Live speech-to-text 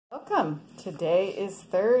welcome. Today is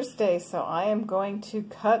Thursday, so I am going to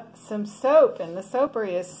cut some soap in the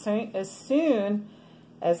soapery as soon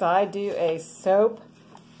as I do a soap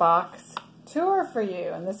box tour for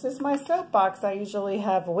you. And this is my soap box I usually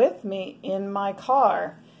have with me in my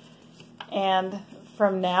car. And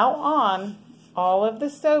from now on, all of the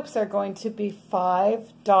soaps are going to be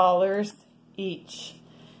 $5 each.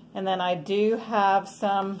 And then I do have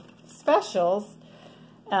some specials.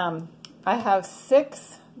 I have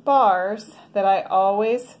 6 bars that I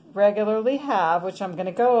always regularly have, which I'm going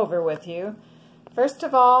to go over with you. First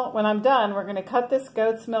of all, when I'm done, we're going to cut this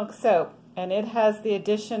goat's milk soap, and it has the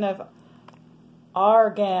addition of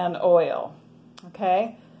argan oil.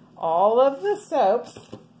 Okay, all of the soaps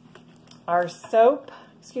are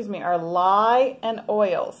lye and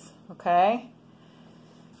oils. Okay,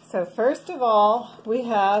 so first of all, we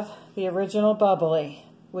have the original bubbly,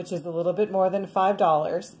 which is a little bit more than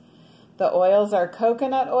 $5. The oils are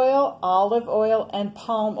coconut oil, olive oil, and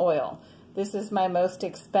palm oil. This is my most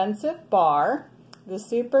expensive bar. The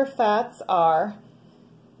super fats are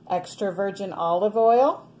extra virgin olive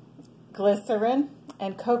oil, glycerin,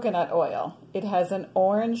 and coconut oil. It has an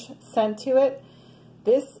orange scent to it.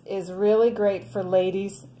 This is really great for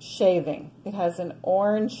ladies shaving. It has an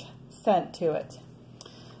orange scent to it.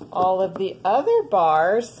 All of the other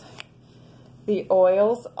bars, the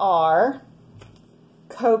oils are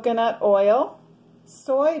coconut oil,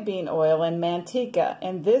 soybean oil, and manteca.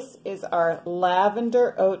 And this is our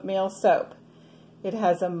lavender oatmeal soap. It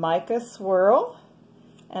has a mica swirl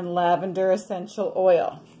and lavender essential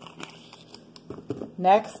oil.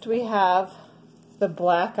 Next we have the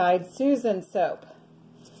Black-Eyed Susan soap.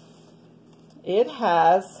 It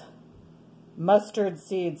has mustard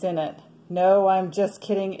seeds in it. No, I'm just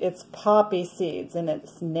kidding. It's poppy seeds, and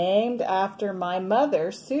it's named after my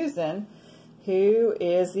mother, Susan, who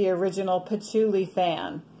is the original patchouli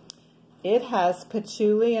fan. It has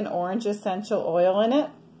patchouli and orange essential oil in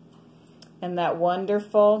it, and that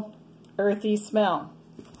wonderful earthy smell.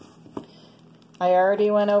 I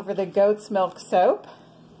already went over the goat's milk soap.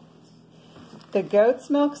 The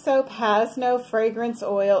goat's milk soap has no fragrance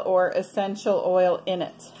oil or essential oil in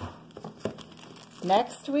it.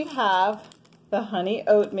 Next we have the honey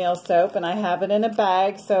oatmeal soap, and I have it in a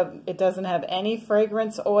bag so it doesn't have any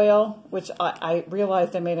fragrance oil, which I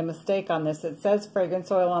realized I made a mistake on this. It says fragrance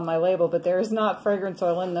oil on my label, but there is not fragrance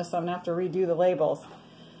oil in this, so I'm going to have to redo the labels.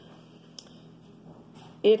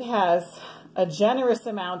 It has a generous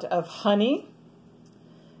amount of honey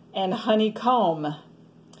and honeycomb.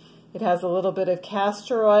 It has a little bit of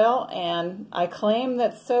castor oil, and I claim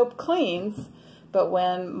that soap cleans, but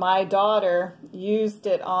when my daughter used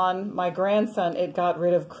it on my grandson, it got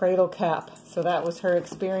rid of cradle cap. So that was her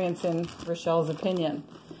experience in Rochelle's opinion.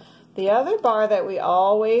 The other bar that we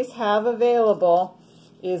always have available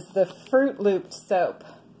is the Fruit Looped soap.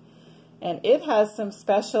 And it has some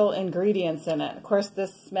special ingredients in it. Of course, the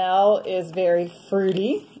smell is very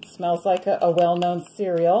fruity. It smells like a well-known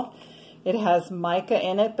cereal. It has mica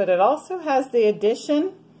in it, but it also has the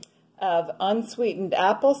addition of unsweetened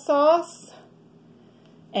applesauce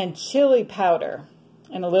and chili powder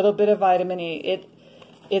and a little bit of vitamin E.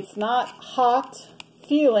 It's not hot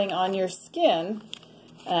feeling on your skin,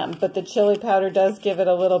 but the chili powder does give it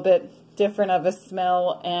a little bit different of a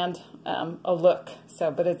smell and a look.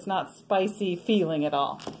 But it's not spicy feeling at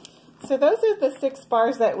all. So those are the 6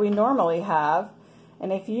 bars that we normally have.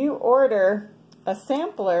 And if you order a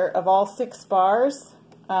sampler of all 6 bars,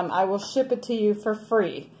 I will ship it to you for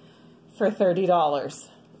free for $30.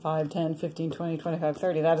 5, 10, 15, 20, 25,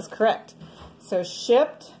 30. That is correct. So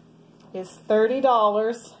shipped is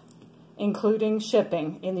 $30, including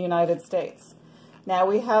shipping in the United States. Now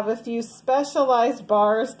we have a few specialized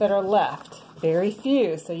bars that are left. Very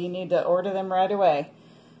few, so you need to order them right away.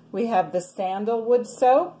 We have the sandalwood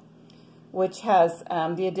soap, which has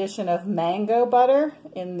the addition of mango butter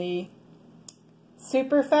in the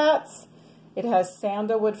super fats. It has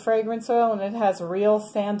sandalwood fragrance oil, and it has real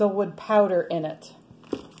sandalwood powder in it.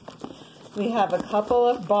 We have a couple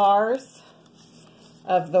of bars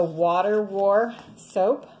of the Water War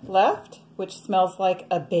soap left, which smells like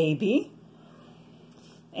a baby.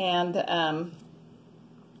 And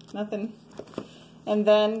nothing. And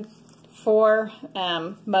then for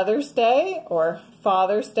Mother's Day or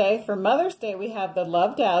Father's Day, for Mother's Day we have the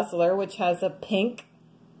Love Dazzler, which has a pink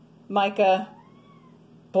mica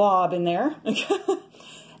blob in there.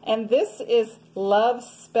 And this is Love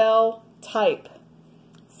Spell Type.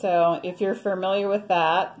 So if you're familiar with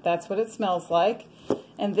that, that's what it smells like.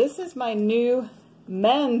 And this is my new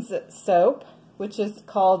men's soap, which is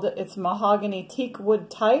called, it's Mahogany Teak Wood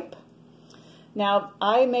Type. Now,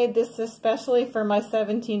 I made this especially for my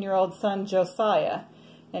 17-year-old son, Josiah,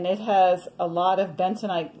 and it has a lot of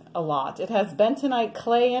bentonite, It has bentonite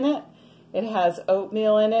clay in it, it has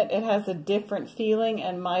oatmeal in it, it has a different feeling,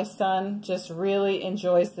 and my son just really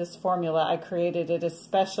enjoys this formula. I created it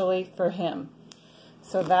especially for him.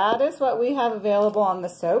 So that is what we have available on the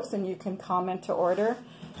soaps, and you can comment to order.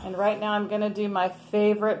 And right now I'm going to do my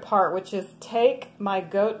favorite part, which is take my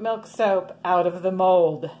goat milk soap out of the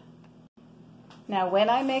mold. Now, when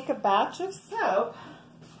I make a batch of soap,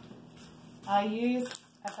 I use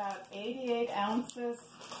about 88 ounces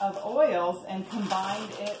of oils and combined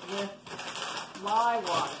it with lye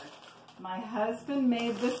water. My husband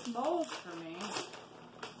made this mold for me,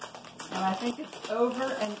 and I think it's over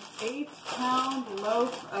an 8-pound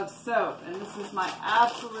loaf of soap, and this is my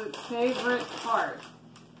absolute favorite part,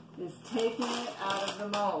 is taking it out of the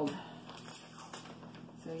mold.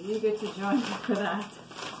 So you get to join me for that.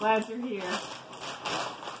 Glad you're here.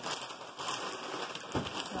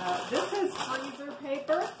 This is freezer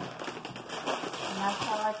paper, and that's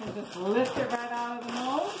how I can just lift it right out of the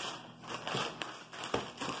mold.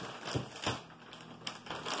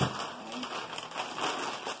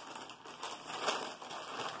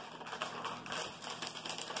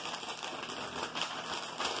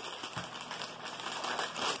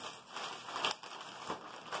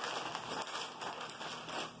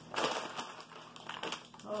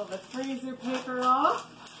 Pull the freezer paper off.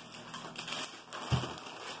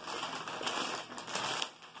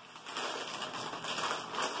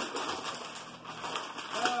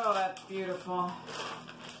 Oh, that's beautiful.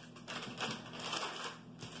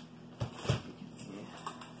 You can see it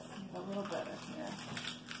a little better here.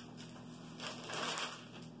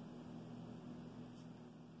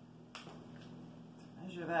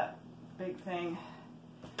 Measure that big thing.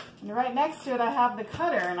 And right next to it I have the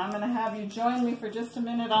cutter, and I'm going to have you join me for just a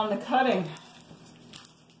minute on the cutting.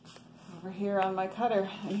 Over here on my cutter.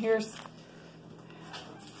 And here's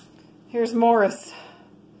Morris,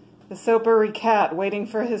 the soapery cat, waiting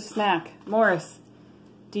for his snack. Morris,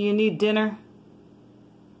 do you need dinner?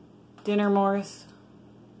 Dinner, Morris?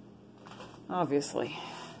 Obviously.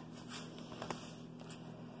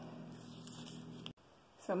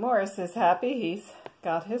 So Morris is happy. He's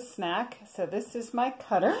got his snack. So this is my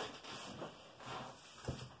cutter.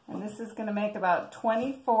 And this is going to make about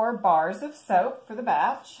 24 bars of soap for the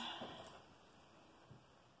batch.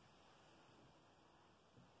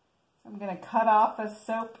 I'm going to cut off a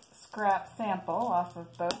soap scrap sample off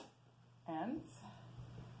of both ends.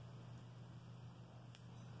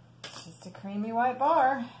 It's just a creamy white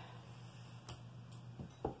bar.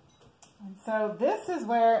 And so this is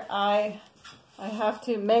where I have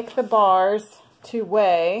to make the bars to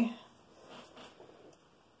weigh.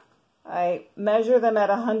 I measure them at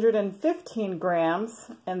 115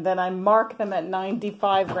 grams, and then I mark them at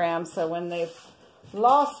 95 grams, so when they've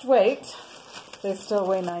lost weight, they still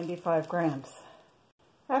weigh 95 grams.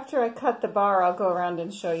 After I cut the bar, I'll go around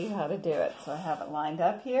and show you how to do it. So I have it lined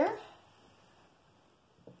up here.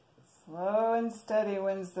 Slow and steady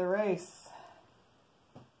wins the race.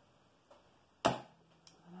 And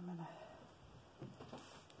I'm going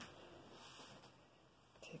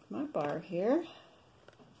to take my bar here.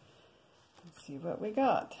 See what we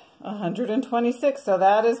got. 126, so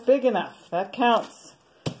that is big enough. That counts.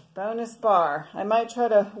 Bonus bar. I might try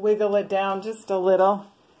to wiggle it down just a little.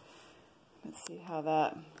 Let's see how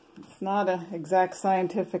that... It's not an exact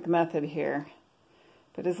scientific method here.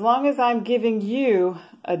 But as long as I'm giving you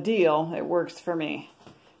a deal, it works for me.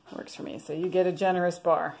 It works for me. So you get a generous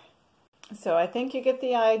bar. So I think you get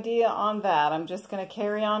the idea on that. I'm just going to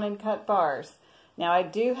carry on and cut bars. Now, I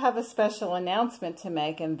do have a special announcement to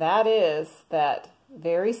make, and that is that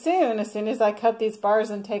very soon, as soon as I cut these bars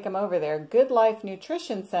and take them over there, Good Life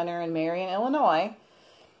Nutrition Center in Marion, Illinois,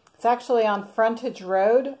 it's actually on Frontage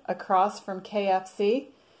Road across from KFC,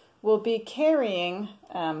 will be carrying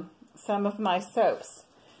some of my soaps.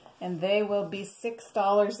 And they will be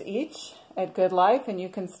 $6 each at Good Life, and you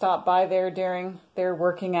can stop by there during their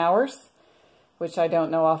working hours, which I don't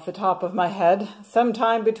know off the top of my head.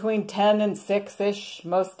 Sometime between 10 and 6-ish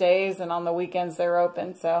most days, and on the weekends they're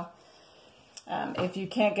open. So if you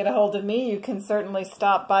can't get a hold of me, you can certainly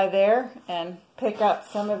stop by there and pick up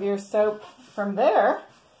some of your soap from there.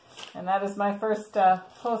 And that is my first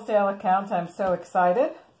wholesale account. I'm so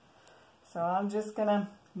excited. So I'm just gonna,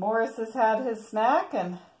 Morris has had his snack,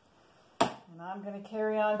 and I'm gonna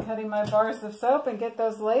carry on cutting my bars of soap and get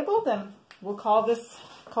those labeled, and we'll call this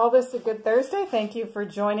a good Thursday. Thank you for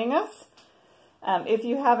joining us. If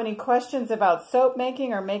you have any questions about soap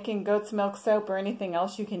making or making goat's milk soap or anything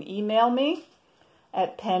else, you can email me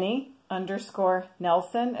at Penny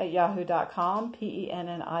Morris_Nelson@yahoo.com,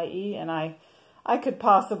 PENNIE, and I could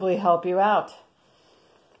possibly help you out.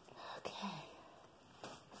 Okay.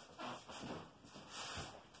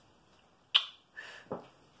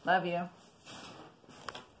 Love you.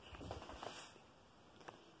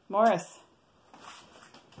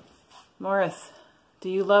 Morris, do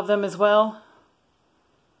you love them as well?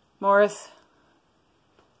 Morris?